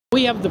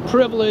We have the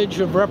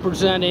privilege of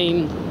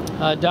representing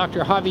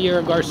Dr.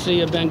 Javier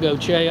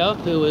Garcia-Bengochea,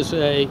 who is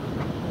a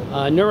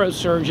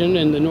neurosurgeon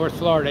in the North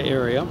Florida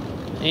area,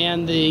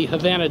 and the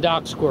Havana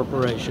Docks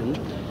Corporation,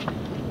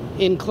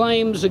 in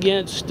claims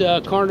against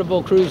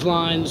Carnival Cruise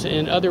Lines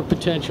and other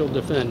potential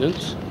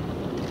defendants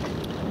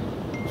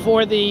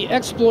for the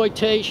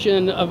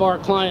exploitation of our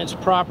client's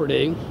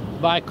property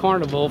by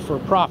Carnival for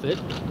profit,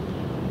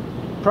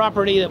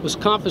 property that was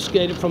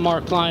confiscated from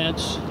our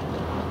clients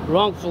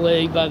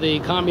wrongfully by the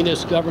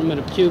communist government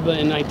of Cuba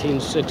in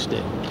 1960.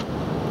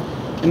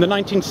 In the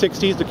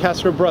 1960s, the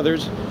Castro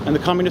brothers and the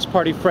Communist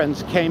Party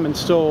friends came and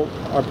stole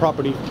our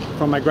property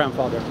from my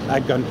grandfather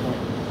at gunpoint.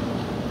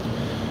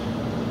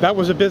 That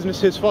was a business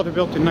his father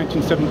built in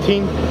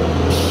 1917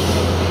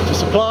 to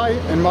supply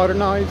and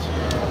modernize,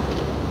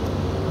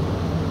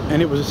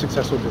 and it was a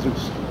successful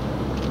business.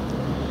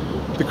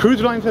 The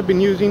cruise lines have been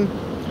using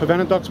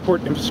Havana Docks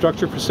port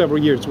infrastructure for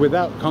several years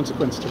without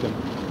consequence to them.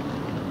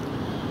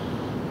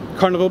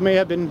 Carnival may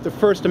have been the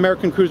first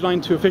American cruise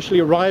line to officially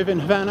arrive in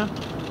Havana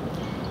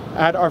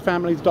at our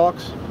family's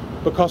docks,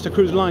 but Costa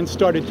Cruise Line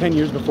started 10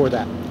 years before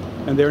that,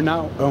 and they're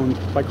now owned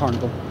by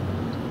Carnival.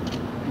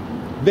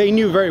 They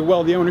knew very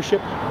well the ownership.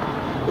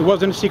 It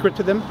wasn't a secret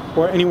to them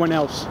or anyone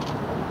else.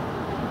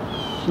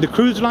 The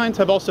cruise lines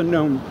have also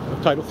known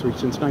of Title III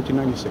since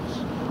 1996.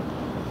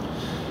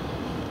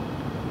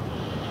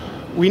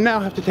 We now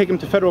have to take them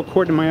to federal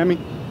court in Miami,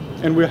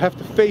 and we'll have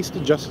to face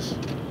the justice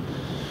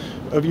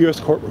of U.S.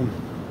 courtroom.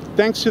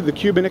 Thanks to the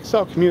Cuban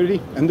exile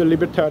community and the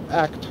Libertad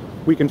Act,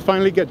 we can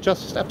finally get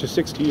justice after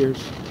 60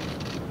 years.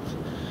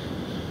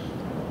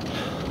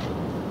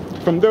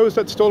 From those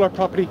that stole our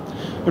property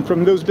and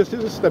from those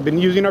businesses that have been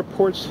using our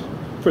ports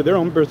for their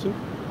own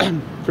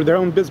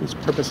business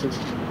purposes.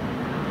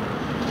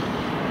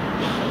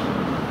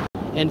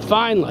 And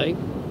finally,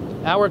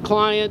 our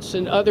clients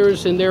and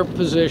others in their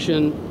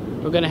position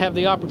are going to have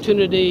the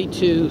opportunity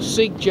to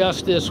seek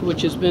justice,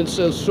 which has been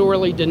so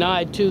sorely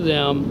denied to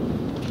them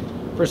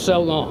for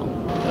so long.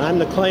 I'm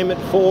the claimant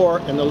for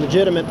and the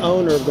legitimate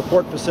owner of the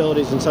port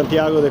facilities in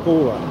Santiago de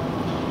Cuba.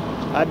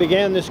 I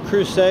began this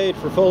crusade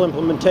for full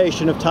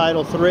implementation of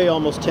Title III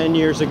almost 10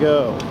 years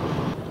ago.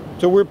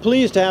 So we're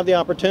pleased to have the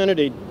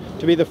opportunity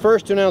to be the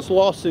first to announce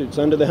lawsuits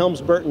under the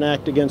Helms-Burton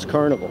Act against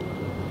Carnival.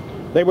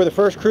 They were the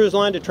first cruise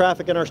line to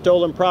traffic in our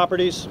stolen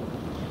properties,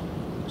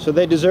 so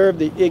they deserve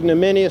the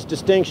ignominious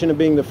distinction of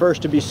being the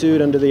first to be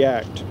sued under the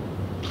Act.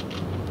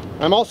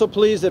 I'm also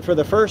pleased that for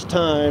the first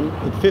time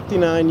in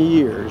 59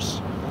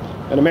 years,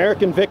 an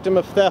American victim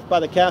of theft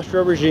by the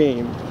Castro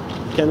regime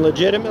can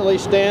legitimately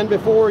stand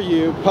before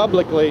you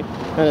publicly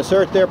and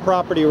assert their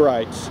property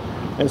rights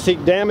and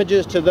seek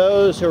damages to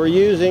those who are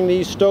using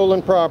these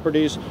stolen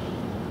properties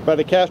by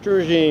the Castro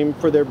regime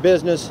for their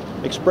business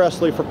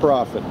expressly for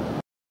profit.